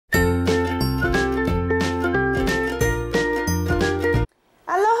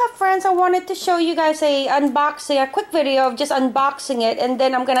Friends, I wanted to show you guys a quick video of just unboxing it, and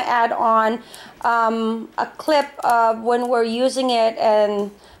then I'm gonna add on a clip of when we're using it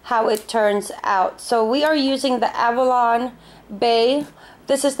and how it turns out. So we are using the Avalon Bay.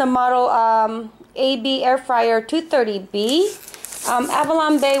 This is the model AB Air Fryer 230B.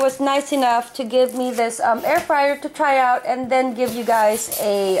 Avalon Bay was nice enough to give me this air fryer to try out, and then give you guys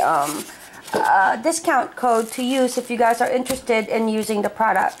a discount code to use if you guys are interested in using the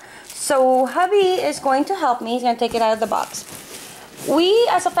product. So hubby is going to help me. He's going to take it out of the box. We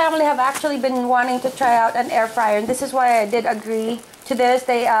as a family have actually been wanting to try out an air fryer, and this is why I did agree to this.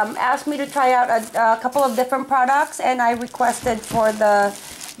 They asked me to try out a couple of different products, and I requested for the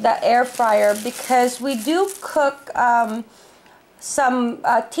air fryer because we do cook some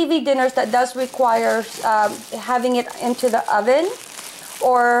TV dinners that does require having it into the oven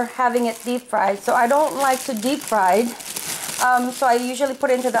or having it deep fried. So I don't like to deep fry, so I usually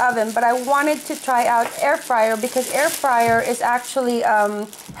put it into the oven. But I wanted to try out air fryer because air fryer is actually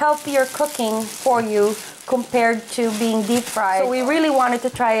healthier cooking for you compared to being deep fried. So we really wanted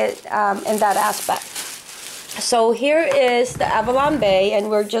to try it in that aspect. So here is the Avalon Bay, and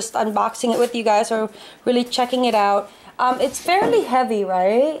we're just unboxing it with you guys, or really checking it out. It's fairly heavy,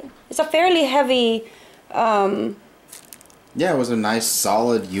 right? It's a fairly heavy... Yeah, it was a nice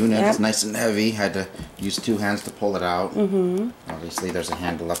solid unit. Yep. It's nice and heavy. Had to use 2 hands to pull it out. Obviously there's a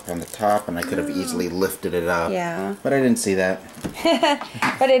handle up on the top, and I could have easily lifted it up. Yeah. But I didn't see that.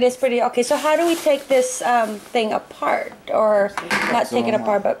 But it is pretty... Okay, so how do we take this thing apart? Or not take it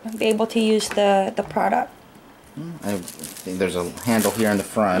apart, but be able to use the product? I think there's a handle here in the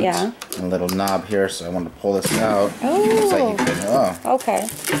front. Yeah. And a little knob here, so I want to pull this out. Oh. So you can, Okay.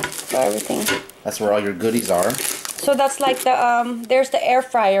 So everything. That's where all your goodies are. So that's like the there's the air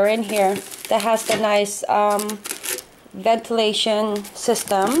fryer in here that has the nice ventilation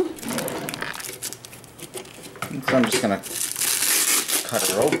system. So I'm just gonna cut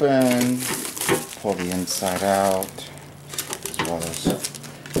her open, pull the inside out, as well as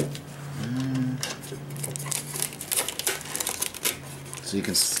so you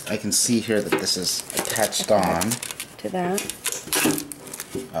can I can see here that this is attached on to that.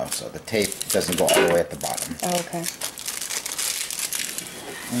 Oh, so the tape doesn't go all the way at the bottom. Oh, okay.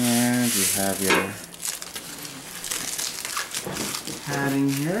 And you have your padding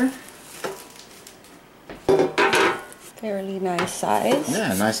here. Fairly nice size.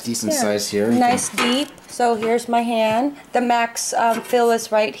 Yeah, nice decent size here. Nice deep. So here's my hand. The max fill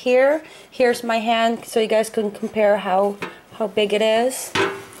is right here. Here's my hand, so you guys can compare how big it is.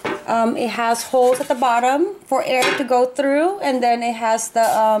 It has holes at the bottom for air to go through, and then it has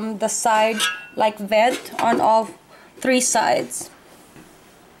the side like vent on all 3 sides.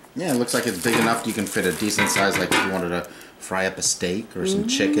 Yeah, it looks like it's big enough you can fit a decent size, like if you wanted to fry up a steak or some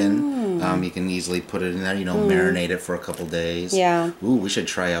chicken. You can easily put it in there, marinate it for a couple days. Yeah. Ooh, we should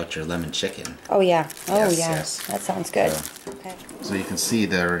try out your lemon chicken. Oh yeah. Oh yes, yeah. Yes. That sounds good. Okay. So you can see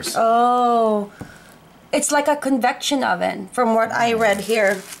there's... Oh. It's like a convection oven from what I read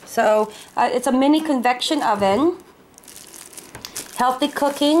here. So it's a mini convection oven. Healthy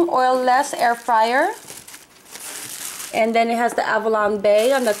cooking, oil-less air fryer. And then it has the Avalon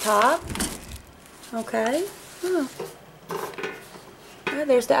Bay on the top. Okay. Oh. Yeah,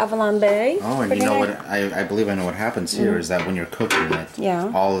 there's the Avalon Bay. Oh, and pretty you know nice. what? I believe I know what happens here is that when you're cooking it,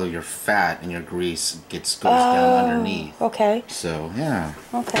 all of your fat and your grease goes down underneath. Okay. So, yeah.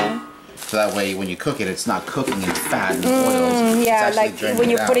 Okay. So that way, when you cook it, it's not cooking in fat and oils. Yeah, like when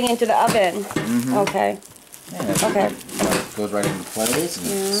you're putting it into the oven. Okay. Yeah, okay. It goes right into place and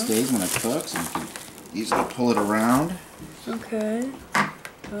it stays when it cooks, and you can easily pull it around. Okay.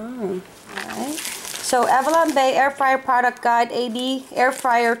 Oh. Alright. So Avalon Bay Air Fryer Product Guide AB Air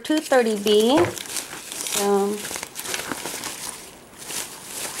Fryer 230B.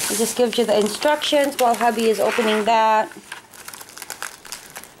 It just gives you the instructions while hubby is opening that.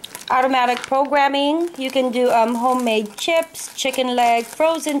 Automatic programming. You can do homemade chips, chicken leg,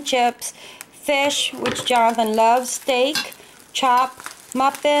 frozen chips, fish, which Jonathan loves, steak, chop,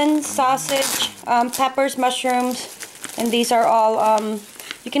 muffins, sausage, peppers, mushrooms, and these are all.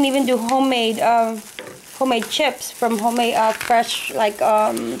 You can even do homemade chips from homemade fresh like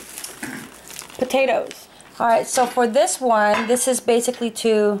potatoes. All right. So for this one, this is basically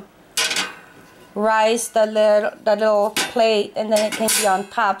to rise the little plate, and then it can be on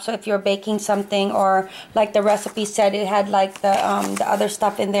top. So if you're baking something, or like the recipe said, it had like the other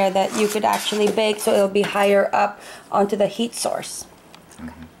stuff in there that you could actually bake, so it'll be higher up onto the heat source.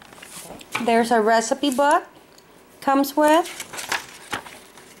 There's a recipe book comes with.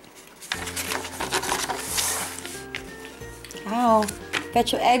 Wow.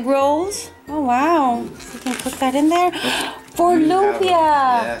 Bet you egg rolls. Oh wow. You can put that in there. For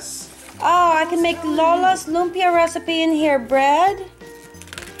lumpia. Yes. Oh, I can make Lola's lumpia recipe in here. Bread.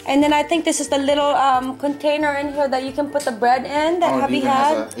 And then I think this is the little container in here that you can put the bread in that hubby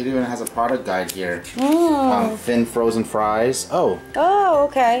had. It even has a product guide here. Thin frozen fries. Oh. Oh,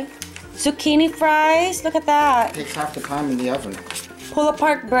 okay. Zucchini fries. Look at that. Takes half the time in the oven. Pull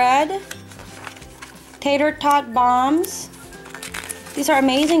apart bread. Tater tot bombs. These are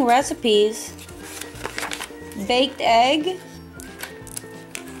amazing recipes. Baked egg.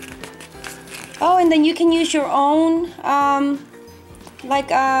 Oh, and then you can use your own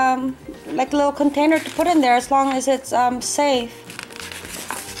like a little container to put in there as long as it's safe.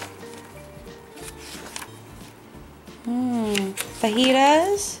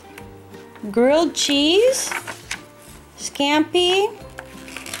 Fajitas, grilled cheese, scampi,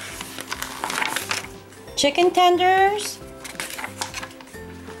 chicken tenders,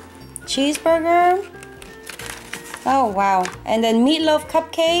 cheeseburger. Oh wow, and then meatloaf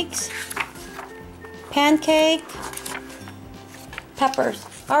cupcakes, pancake, peppers.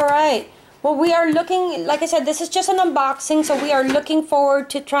 All right, well, we are looking, like I said, this is just an unboxing, so we are looking forward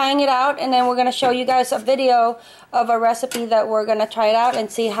to trying it out, and then we're going to show you guys a video of a recipe that we're going to try it out and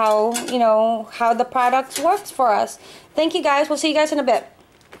see how, you know, how the product works for us. Thank you guys. We'll see you guys in a bit.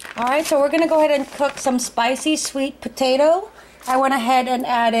 All right, so we're going to go ahead and cook some spicy sweet potato. I went ahead and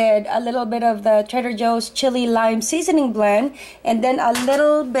added a little bit of the Trader Joe's chili lime seasoning blend, and then a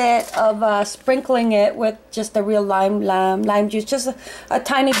little bit of sprinkling it with just the real lime juice, just a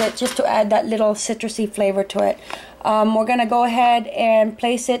tiny bit, just to add that little citrusy flavor to it. We're gonna go ahead and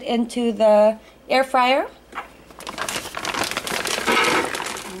place it into the air fryer.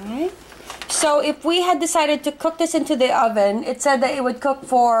 Alright. So if we had decided to cook this into the oven, it said that it would cook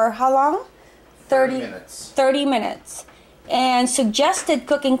for how long? 30 minutes. 30 minutes. And suggested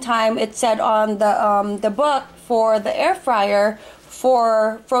cooking time, it said on the book for the air fryer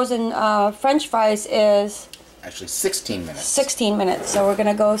for frozen French fries is actually 16 minutes. 16 minutes. So we're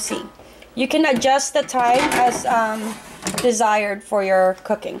gonna go see. You can adjust the time as desired for your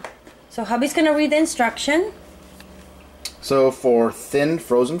cooking. So hubby's gonna read the instruction. So for thin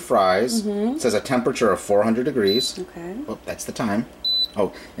frozen fries, it says a temperature of 400 degrees. Okay. Oh, that's the time.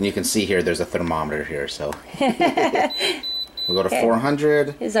 Oh, and you can see here there's a thermometer here, so we'll go to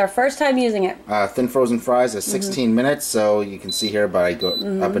 400. This is our first time using it. Thin frozen fries is 16 minutes, so you can see here by go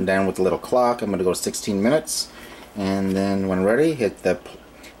up and down with the little clock. I'm going to go 16 minutes, and then when ready, hit the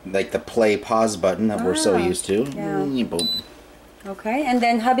play pause button that we're so used to. Yeah. Boom. Okay, and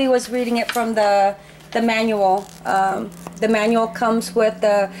then hubby was reading it from the manual. The manual comes with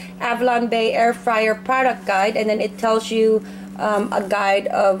the Avalon Bay air fryer product guide, and then it tells you a guide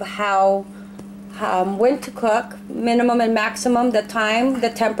of how when to cook, minimum and maximum, the time, the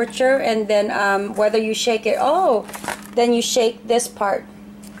temperature, and then whether you shake it. Oh, then you shake this part.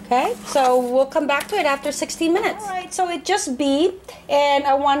 Okay, so we'll come back to it after 16 minutes. All right, so it just beeped, and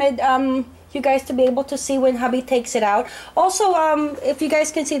I wanted you guys to be able to see when hubby takes it out. Also, if you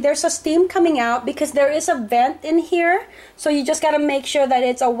guys can see, there's a steam coming out because there is a vent in here, so you just got to make sure that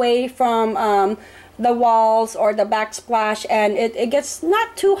it's away from the walls or the backsplash, and it gets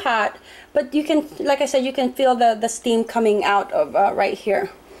not too hot, but you can, like I said, you can feel the steam coming out of right here.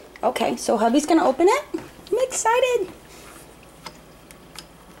 Okay, so hubby's gonna open it. I'm excited.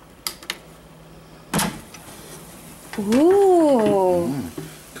 Ooh.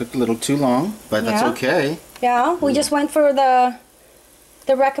 Cooked a little too long, but that's okay. Yeah, we just went for the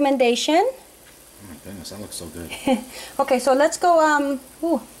recommendation. Oh my goodness, that looks so good. Okay, so let's go.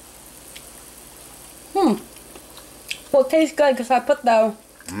 Well, it tastes good because I put the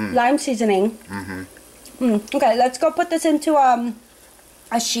lime seasoning. Okay, let's go put this into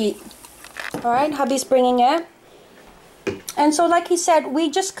a sheet. All right, hubby's bringing it. And so, like he said, we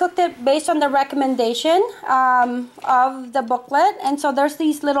just cooked it based on the recommendation of the booklet. And so there's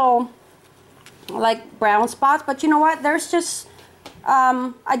these little, like, brown spots. But you know what? There's just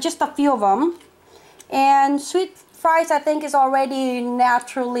a few of them. And sweet fries, I think, is already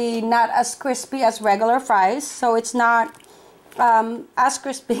naturally not as crispy as regular fries. So it's not as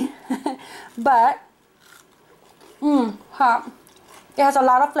crispy. But, hot. It has a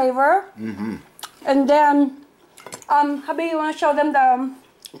lot of flavor. And then, hubby, you want to show them the,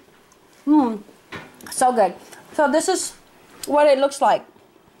 so good. So this is what it looks like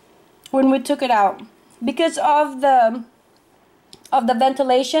when we took it out. Because of the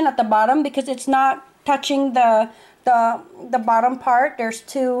ventilation at the bottom, because it's not touching the bottom part, there's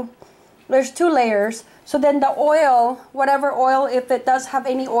two layers. So then the oil, whatever oil, if it does have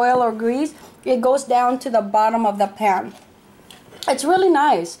any oil or grease, it goes down to the bottom of the pan. It's really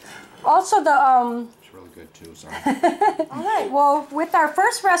nice. Also the It's really good too. So. All right. Well, with our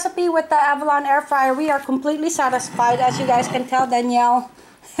first recipe with the Avalon air fryer, we are completely satisfied. As you guys can tell, Danielle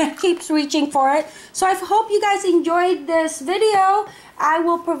keeps reaching for it. So I hope you guys enjoyed this video. I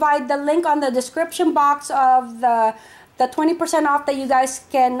will provide the link on the description box of the 20% off that you guys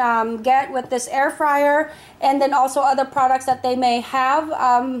can get with this air fryer, and then also other products that they may have.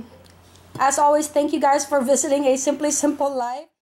 As always, thank you guys for visiting A Simply Simple Life.